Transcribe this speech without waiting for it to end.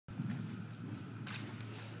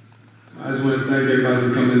I just want to thank everybody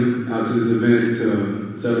for coming out to this event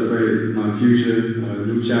to celebrate my future, a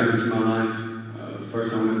new chapter to my life.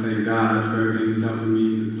 First, I want to thank God for everything He's done for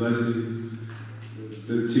me, the blessings,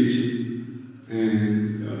 the teaching,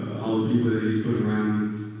 and all the people that He's put around me.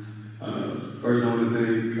 First, I want to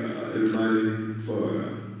thank everybody for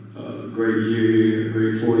a great year here, a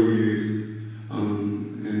great 40 years,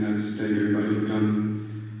 and I just thank everybody for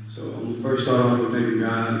coming. So I'm going to first start off with thanking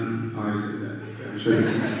God. I already said that. Okay, I'm sure.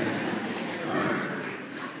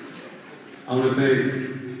 I want to thank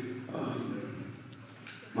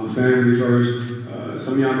my family first.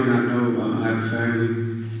 Some of y'all may not know, I have a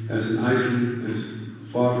family that's in Iceland, that's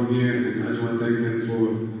far from here, and I just want to thank them for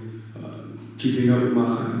keeping up with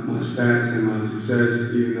my stats and my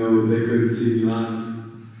success, even though they couldn't see me live.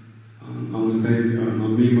 I want to thank my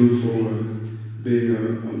Mima for being a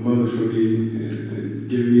mother for me and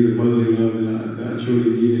giving me the motherly love that I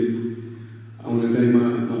truly needed. I want to thank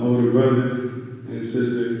my older brother and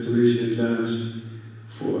sister, Talisha and Josh,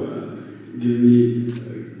 for giving me,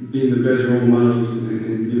 being the best role models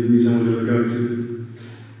and giving me someone to look up to.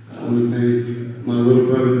 I want to thank my little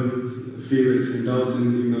brother, Felix and Dalton,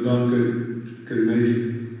 even though Dalton couldn't make it.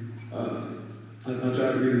 I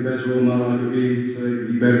tried to be the best role model I could be so they could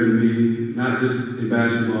be better than me, not just in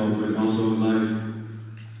basketball, but also in life.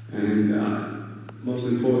 And most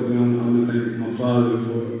importantly, I want to thank my father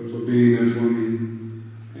for being there for me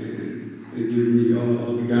and giving me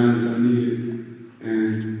all the guidance I needed.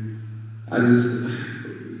 And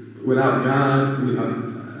without God, hold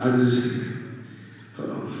on. I just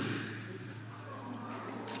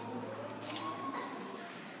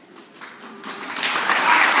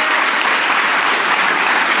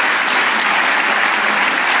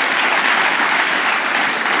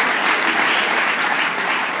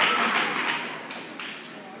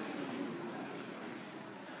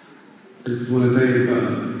want to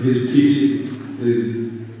thank his teachings, his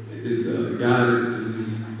guidance, and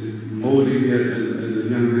his molding me as a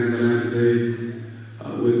young man that I am today.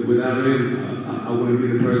 Without him, I wouldn't be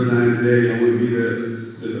the person I am today. I wouldn't be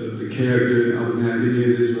the character. I wouldn't have any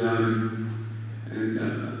of this without him. And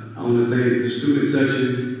I want to thank the student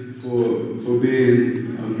section for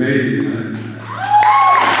being amazing.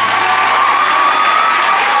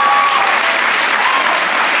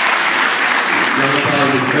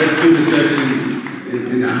 Best student section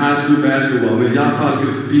in high school basketball. Man, y'all probably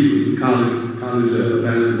could compete with some college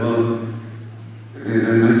basketball.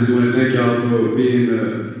 And I just want to thank y'all for being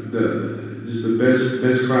the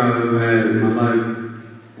best crowd I've ever had in my life.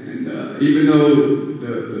 And even though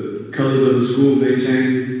the colors of the school may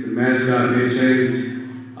change, the mascot may change,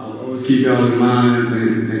 I'll always keep y'all in mind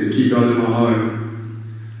and keep y'all in my heart.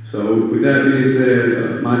 So with that being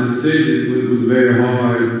said, my decision was very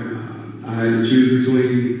hard. I had to choose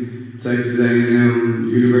between Texas A&M,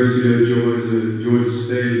 University of Georgia, Georgia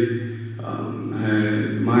State. I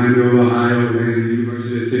had Miami of Ohio and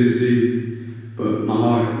University of Tennessee. But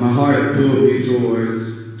my heart pulled me towards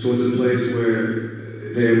a place where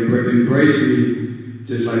they embraced me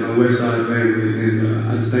just like my West Side family. And I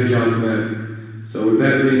just thank y'all for that. So with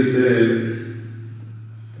that being said,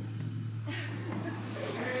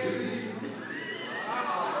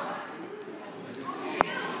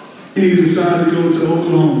 he decided to go to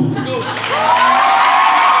Oklahoma.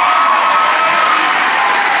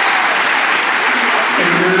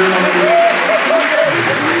 And now,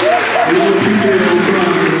 we'll be there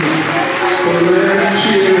for the last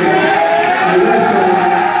cheer, the last song,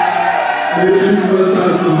 the West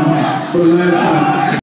Side song, for the last time.